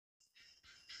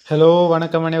Hello,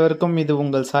 வணக்கம் அனைவருக்கும். இது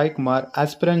உங்கள் Sai Kumar.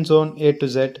 Aspirant Zone A to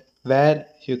Z where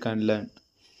you can learn.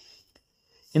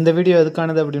 இந்த வீடியோ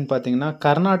எதுக்கானது அப்படின்னு பார்த்தீங்கன்னா,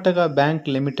 கர்நாடகா பேங்க்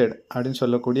லிமிடெட் அப்படின்னு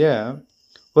சொல்லக்கூடிய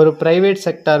ஒரு பிரைவேட்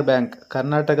செக்டார் பேங்க்.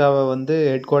 கர்நாடகாவை வந்து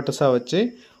ஹெட் குவார்ட்டர்ஸாக வச்சு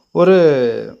ஒரு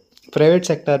பிரைவேட்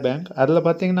செக்டார் பேங்க். அதில்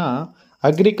பார்த்தீங்கன்னா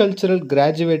அக்ரிகல்ச்சரல்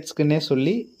கிராஜுவேட்ஸ்க்குன்னே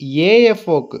சொல்லி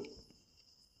ஏஎஃப்ஓக்கு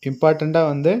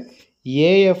இம்பார்ட்டண்ட்டாக வந்து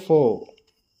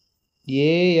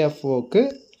ஏஎஃப்ஓக்கு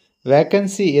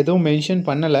வேக்கன்சி எதுவும் மென்ஷன்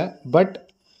பண்ணலை. பட்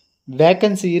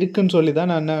வேக்கன்சி இருக்குன்னு சொல்லி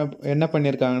தான் நான் என்ன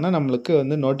பண்ணியிருக்காங்கன்னா நம்மளுக்கு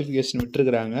வந்து notification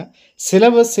விட்டுருக்குறாங்க.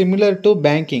 Syllabus similar to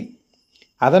banking,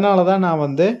 அதனால தான் நான்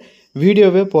வந்து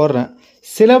வீடியோவே போடுறேன்.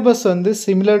 சிலபஸ் வந்து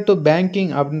சிமிலர் டு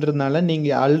பேங்கிங் அப்படின்றதுனால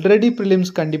நீங்கள் ஆல்ரெடி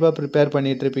ப்ரிலிம்ஸ் கண்டிப்பாக ப்ரிப்பேர்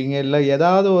பண்ணிகிட்ருப்பீங்க, இல்லை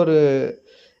ஏதாவது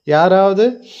யாராவது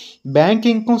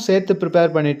பேங்கிங்க்கும் சேர்த்து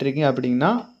ப்ரிப்பேர் பண்ணிகிட்ருக்கீங்க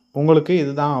அப்படின்னா உங்களுக்கு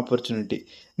இதுதான் ஆப்பர்ச்சுனிட்டி.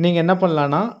 நீங்கள் என்ன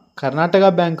பண்ணலான்னா கர்நாடகா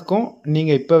பேங்க்குக்கும்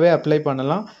நீங்கள் இப்போவே அப்ளை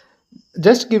பண்ணலாம்.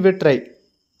 Just give it try.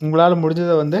 உங்களால்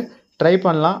முடிஞ்சதை வந்து ட்ரை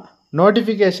பண்ணலாம்.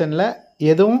 நோட்டிஃபிகேஷனில்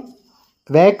எதுவும்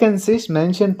வேக்கன்சிஸ்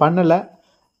மென்ஷன் பண்ணலை.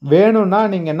 வேணும்னா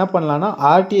நீங்கள் என்ன பண்ணலான்னா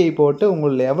ஆர்டிஐ போட்டு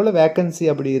உங்களுக்கு எவ்வளோ வேக்கன்சி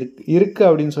அப்படி இருக்குது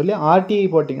அப்படின்னு சொல்லி ஆர்டிஐ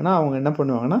போட்டிங்கன்னா அவங்க என்ன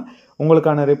பண்ணுவாங்கன்னா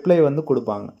உங்களுக்கான ரிப்ளை வந்து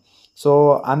கொடுப்பாங்க. ஸோ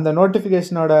அந்த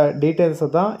நோட்டிஃபிகேஷனோட டீட்டெயில்ஸை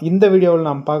தான் இந்த வீடியோவில்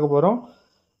நம்ம பார்க்க போகிறோம்.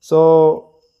 ஸோ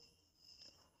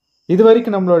இது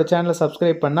வரைக்கும் நம்மளோட சேனலை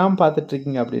சப்ஸ்கிரைப் பண்ணாமல்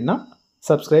பார்த்துட்ருக்கீங்க அப்படின்னா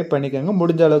சப்ஸ்கிரைப் பண்ணிக்கோங்க.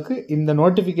 முடிஞ்ச அளவுக்கு இந்த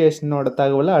நோட்டிஃபிகேஷனோட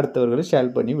தகவலை அடுத்தவர்களை ஷேர்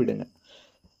பண்ணி விடுங்க.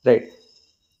 ரைட்,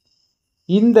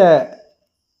 இந்த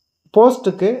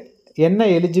போஸ்ட்டுக்கு என்ன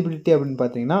எலிஜிபிலிட்டி அப்படின்னு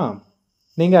பார்த்தீங்கன்னா,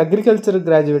 நீங்கள் அக்ரிகல்ச்சர்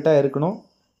கிராஜுவேட்டாக இருக்கணும்,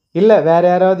 இல்லை வேறு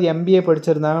யாராவது எம்பிஏ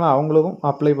படிச்சிருந்தாங்கன்னா அவங்களுக்கும்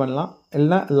அப்ளை பண்ணலாம்,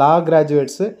 இல்லைனா லா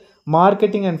கிராஜுவேட்ஸு,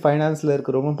 மார்க்கெட்டிங் அண்ட் ஃபைனான்ஸில்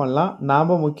இருக்கிறவங்களும் பண்ணலாம்.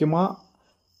 நாம் முக்கியமாக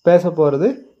பேச போகிறது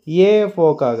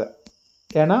ஏஎஃப்ஓக்காக.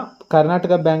 ஏன்னா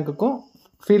கர்நாடகா பேங்க்குக்கும்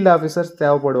ஃபீல்டு ஆஃபீஸர்ஸ்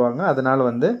தேவைப்படுவாங்க. அதனால்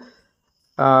வந்து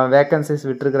வேக்கன்சிஸ்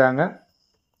விட்டுருக்குறாங்க.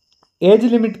 ஏஜ்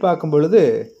லிமிட் பார்க்கும் பொழுது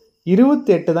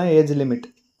 28 தான் ஏஜ் லிமிட்.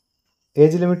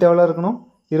 ஏஜ் லிமிட் எவ்வளோ இருக்கணும்?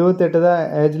 28 தான்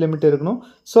ஏஜ் லிமிட் இருக்கணும்.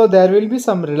 So there will be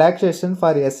some relaxation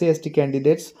for எஸ்சி/எஸ்டி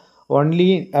candidates only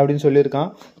அப்படின்னு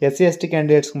சொல்லியிருக்கான். எஸ்சி/எஸ்டி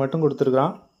கேண்டிடேட்ஸ்க்கு மட்டும்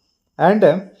கொடுத்துருக்குறான்.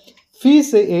 And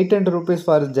fees 800 rupees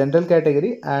for general category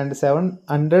and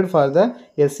 700 for the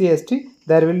எஸ்சி/எஸ்டி.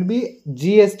 There will be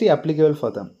GST applicable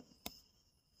for them.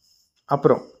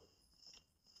 அப்புறம்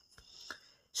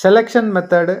selection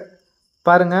method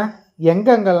பாருங்கள்.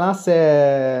 எங்கெங்கெல்லாம்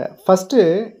ஃபஸ்ட்டு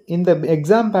இந்த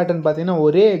எக்ஸாம் பேட்டர்ன் பார்த்தீங்கன்னா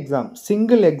ஒரே எக்ஸாம்,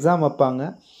 சிங்கிள் எக்ஸாம் வைப்பாங்க.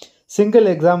 சிங்கிள்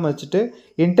எக்ஸாம் வச்சுட்டு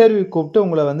இன்டர்வியூ கூப்பிட்டு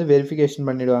உங்களை வந்து வெரிஃபிகேஷன்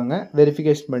பண்ணிவிடுவாங்க.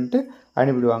 வெரிஃபிகேஷன் பண்ணிட்டு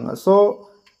அனுப்பிடுவாங்க. ஸோ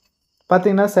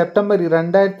பார்த்திங்கன்னா செப்டம்பர்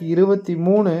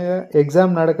 2023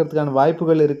 எக்ஸாம் நடக்கிறதுக்கான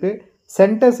வாய்ப்புகள் இருக்குது.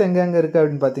 சென்டர்ஸ் எங்கெங்கே இருக்குது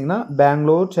அப்படின்னு பார்த்தீங்கன்னா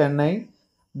பெங்களூர், சென்னை,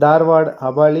 தார்வாட்,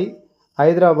 ஹபாலி,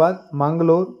 ஹைதராபாத்,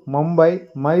 மங்களூர், மும்பை,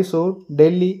 மைசூர்,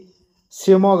 டெல்லி,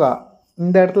 ஷிமோகா,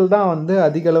 இந்த இடத்துல தான் வந்து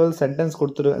அதிக அளவில் சென்டர்ஸ்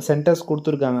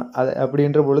கொடுத்துருக்காங்க. அது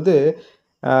அப்படின்ற பொழுது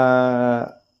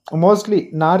மோஸ்ட்லி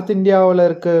நார்த் இந்தியாவில்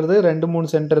இருக்கிறது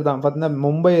 2-3 சென்டர் தான். பார்த்தீங்கன்னா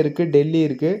மும்பை இருக்குது, டெல்லி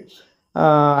இருக்குது,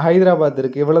 ஹைதராபாத்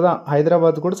இருக்குது. இவ்வளோ தான்.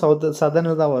 ஹைதராபாத் கூட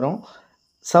சதர்னில் தான் வரும்.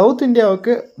 சவுத்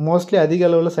இந்தியாவுக்கு மோஸ்ட்லி அதிக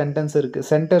அளவில்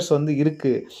சென்டர்ஸ் வந்து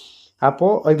இருக்குது.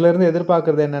 அப்போது இதிலேருந்து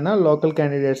எதிர்பார்க்குறது என்னென்னா லோக்கல்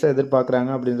கேண்டிடேட்ஸை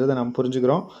எதிர்பார்க்குறாங்க அப்படின்றத நம்ம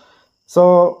புரிஞ்சுக்கிறோம். ஸோ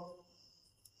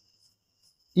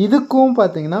இதுக்கும்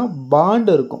பார்த்திங்கன்னா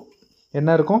பாண்டு இருக்கும்.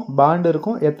 என்ன இருக்கும்? பாண்டு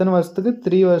இருக்கும். எத்தனை வருஷத்துக்கு?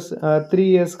 3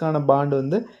 இயர்ஸ்க்கான பாண்டு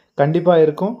வந்து கண்டிப்பாக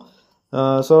இருக்கும்.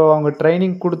 ஸோ அவங்க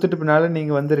ட்ரைனிங் கொடுத்துட்டு பின்னால்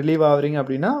நீங்கள் வந்து ரிலீவ் ஆகுறீங்க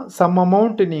அப்படின்னா சம்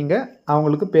அமௌண்ட்டு நீங்கள்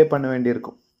அவங்களுக்கு பே பண்ண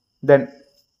வேண்டியிருக்கும். தென்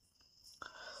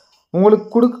உங்களுக்கு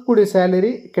கொடுக்கக்கூடிய சேலரி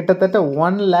கிட்டத்தட்ட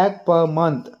 1 lakh per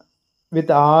month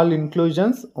with all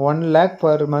inclusions. 1 lakh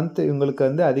per month உங்களுக்கு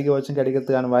வந்து அதிகபட்சம்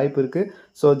கிடைக்கிறதுக்கான வாய்ப்பு இருக்குது.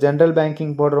 ஸோ ஜென்ரல்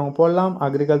பேங்கிங் போடுறவங்க போடலாம்,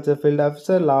 அக்ரிகல்ச்சர் ஃபீல்டு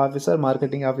ஆஃபீஸர், லா ஆஃபீஸர்,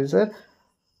 மார்க்கெட்டிங் ஆஃபீஸர்,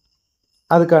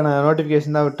 அதுக்கான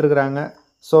நோட்டிஃபிகேஷன் தான் விட்டுருக்குறாங்க.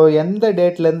 ஸோ எந்த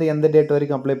டேட்லேருந்து எந்த டேட்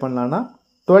வரைக்கும் அப்ளை பண்ணலான்னா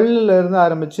 12லேருந்து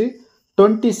ஆரம்பித்து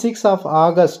 26 of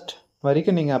August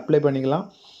வரைக்கும் நீங்கள் அப்ளை பண்ணிக்கலாம்.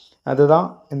 அதுதான்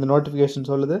இந்த நோட்டிஃபிகேஷன்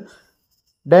சொல்லுது.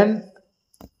 தென்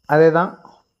அதே தான்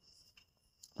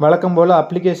வழக்கம் போல்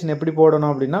அப்ளிகேஷன் எப்படி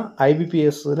போடணும் அப்படின்னா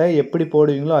ஐபிபிஎஸ்ஸில் எப்படி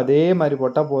போடுவீங்களோ அதே மாதிரி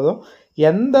போட்டால் போதும்.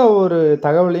 எந்த ஒரு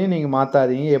தகவலையும் நீங்கள்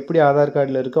மாற்றாதீங்க. எப்படி ஆதார்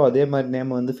கார்டில் இருக்கோ அதே மாதிரி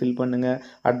நேம் வந்து ஃபில் பண்ணுங்கள்.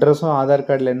 அட்ரஸும் ஆதார்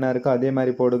கார்டில் என்ன இருக்கோ அதே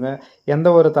மாதிரி போடுங்க. எந்த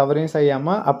ஒரு தவறையும்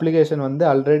செய்யாமல் அப்ளிகேஷன் வந்து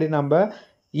ஆல்ரெடி நம்ம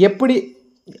எப்படி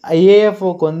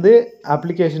ஏஎஃப்ஓக்கு வந்து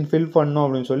அப்ளிகேஷன் ஃபில் பண்ணணும்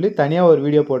அப்படின்னு சொல்லி தனியாக ஒரு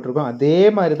வீடியோ போட்டிருக்கோம். அதே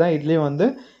மாதிரி தான் இதுலேயும் வந்து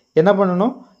என்ன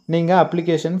பண்ணணும், நீங்கள்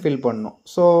அப்ளிகேஷன் ஃபில் பண்ணணும்.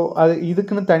 ஸோ அது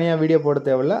இதுக்குன்னு தனியாக வீடியோ போட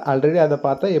தேவையில்ல. ஆல்ரெடி அதை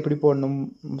பார்த்தா எப்படி போடணும்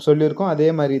சொல்லியிருக்கோம். அதே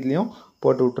மாதிரி இதுலேயும்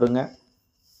போட்டு விட்ருங்க.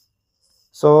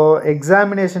 So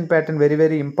examination pattern very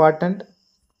very important.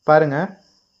 பாருங்கள்,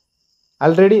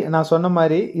 ஆல்ரெடி நான் சொன்ன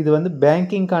மாதிரி இது வந்து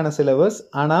பேங்கிங்கான சிலபஸ்.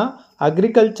 ஆனால்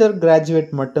அக்ரிகல்ச்சர்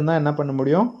கிராஜுவேட் மட்டும்தான் என்ன பண்ண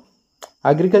முடியும்,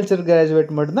 அக்ரிகல்ச்சர்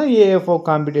கிராஜுவேட் மட்டும்தான் ஏஎஃப்ஓ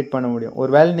காம்படிட் பண்ண முடியும்.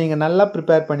 ஒரு வேளை நீங்கள் நல்லா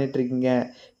ப்ரிப்பேர் பண்ணிகிட்ருக்கீங்க,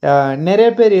 நிறைய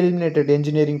பேர் எலிமினேட்டட்,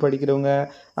 என்ஜினியரிங் படிக்கிறவங்க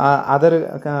அதர்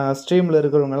ஸ்ட்ரீமில்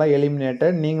இருக்கிறவங்கலாம்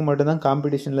எலிமினேட்டட், நீங்கள் மட்டும்தான்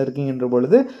காம்படிஷனில் இருக்கீங்கன்ற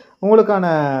பொழுது உங்களுக்கான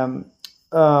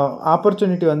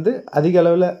ஆப்பர்ச்சுனிட்டி வந்து அதிக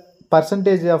அளவில்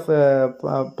பர்சன்டேஜ் ஆஃப்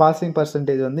பாசிங்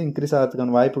பர்சன்டேஜ் வந்து இன்க்ரீஸ்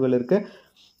ஆகிறதுக்கான வாய்ப்புகள் இருக்குது.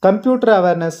 Computer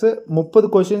awareness 30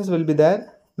 questions will be there,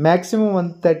 maximum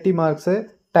வந்து 30 மார்க்ஸு,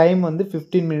 டைம் வந்து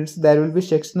 15 minutes, there will be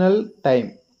sectional time.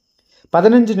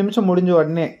 15 நிமிஷம் முடிஞ்ச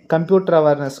உடனே கம்ப்யூட்டர்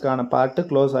அவேர்னஸ்க்கான பார்ட்டு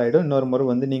க்ளோஸ் ஆகிடும். இன்னொரு முறை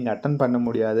வந்து நீங்கள் அட்டன் பண்ண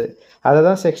முடியாது. அதை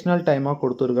தான் செக்ஷனல் டைமாக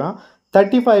கொடுத்துருக்கான்.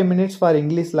 35 minutes for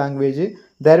English language.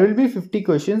 There will be 50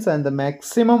 questions and the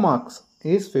maximum marks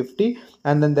is 50,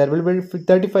 and then there will be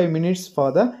 35 minutes for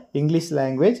the English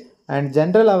language, and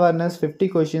general awareness 50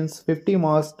 questions, 50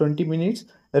 marks, 20 minutes,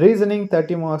 reasoning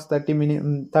 30 marks,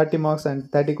 30 marks and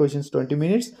 30 questions 20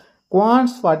 minutes,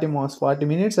 quants 40 marks 40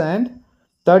 minutes and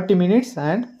 30 minutes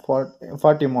and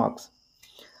 40 marks.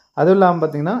 அதுவும் இல்லாமல்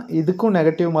பார்த்தீங்கன்னா இதுக்கும்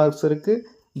negative marks இருக்குது.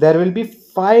 there will be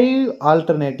 5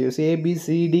 alternatives,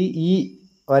 ABCDE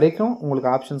வரைக்கும் உங்களுக்கு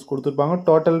options கொடுத்துருப்பாங்க.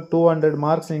 Total 200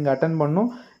 marks நீங்கள் attend பண்ணணும்.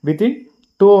 வித்தின்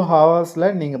 2 ஹவர்ஸில்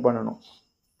நீங்கள் பண்ணணும்.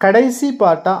 கடைசி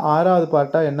பார்ட்டாக 6வது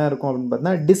பார்ட்டாக என்ன இருக்கும் அப்படின்னு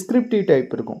பார்த்தீங்கன்னா டிஸ்கிரிப்டிவ்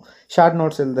டைப் இருக்கும். ஷார்ட்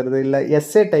நோட்ஸ் எழுதுறது, இல்லை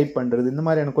எஸ்ஏ டைப் பண்ணுறது, இந்த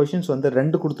மாதிரியான கொஷின்ஸ் வந்து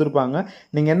 2 கொடுத்துருப்பாங்க.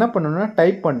 நீங்கள் என்ன பண்ணணும்னா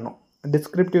டைப் பண்ணணும்.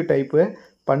 டிஸ்கிரிப்டிவ் டைப்பு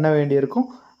பண்ண வேண்டியிருக்கும்.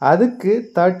 அதுக்கு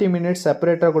 30 மினிட்ஸ்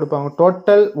செப்பரேட்டாக கொடுப்பாங்க.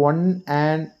 டோட்டல்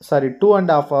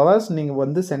 2.5 ஹவர்ஸ் நீங்கள்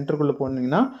வந்து சென்டருக்குள்ளே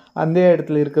போனீங்கன்னா அந்த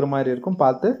இடத்துல இருக்கிற மாதிரி இருக்கும்.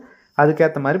 பார்த்து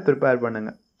அதுக்கேற்ற மாதிரி ப்ரிப்பேர்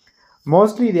பண்ணுங்கள்.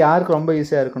 மோஸ்ட்லி இது யாருக்கு ரொம்ப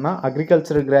ஈஸியாக இருக்குன்னா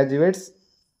அக்ரிகல்ச்சர் கிராஜுவேட்ஸ்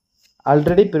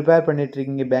ஆல்ரெடி ப்ரிப்பேர்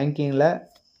பண்ணிகிட்ருக்கீங்க பேங்கிங்கில்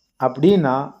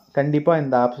அப்படின்னா கண்டிப்பாக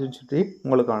இந்த ஆப்பர்ச்சுனிட்டி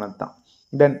உங்களுக்கானது தான்.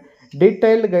 தென்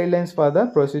detailed guidelines for the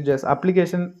procedures,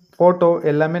 application, photo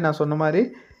எல்லாமே நான் சொன்ன மாதிரி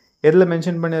எதில்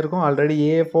மென்ஷன் பண்ணியிருக்கோம். ஆல்ரெடி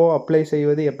ஏஎஃப்ஓ அப்ளை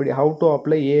செய்வது எப்படி, how to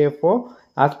apply AFO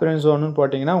aspirants ஒன்னு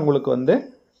போட்டிங்கன்னா உங்களுக்கு வந்து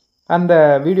அந்த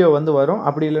வீடியோ வந்து வரும்.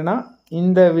 அப்படி இல்லைன்னா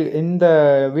இந்த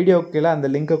வீடியோக்கு கீழே அந்த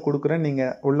லிங்கை கொடுக்குறேன்,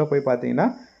 நீங்கள் உள்ளே போய் பார்த்தீங்கன்னா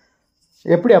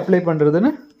எப்படி அப்ளை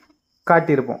பண்ணுறதுன்னு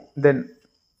காட்டியிருப்போம். தென்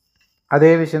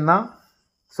அதே விஷயந்தான்.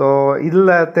 ஸோ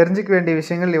இதில் தெரிஞ்சிக்க வேண்டிய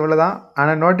விஷயங்கள் இவ்வளோ தான்.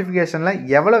 ஆனால் நோட்டிஃபிகேஷனில்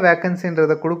எவ்வளோ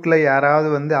வேக்கன்சின்றதை கொடுக்கல. யாராவது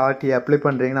வந்து ஆர்டிஐ அப்ளை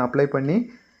பண்ணுறீங்கன்னா அப்ளை பண்ணி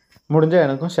முடிஞ்சால்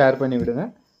எனக்கும் ஷேர் பண்ணி விடுங்க.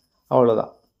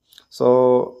 அவ்வளோதான். ஸோ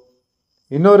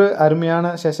இன்னொரு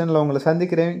அருமையான செஷனில் உங்களை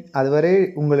சந்திக்கிறேன். அதுவரை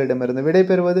உங்களிடமிருந்து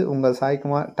விடைபெறுவது உங்கள்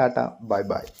சாய்குமார். டாட்டா, பாய்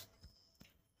பாய்.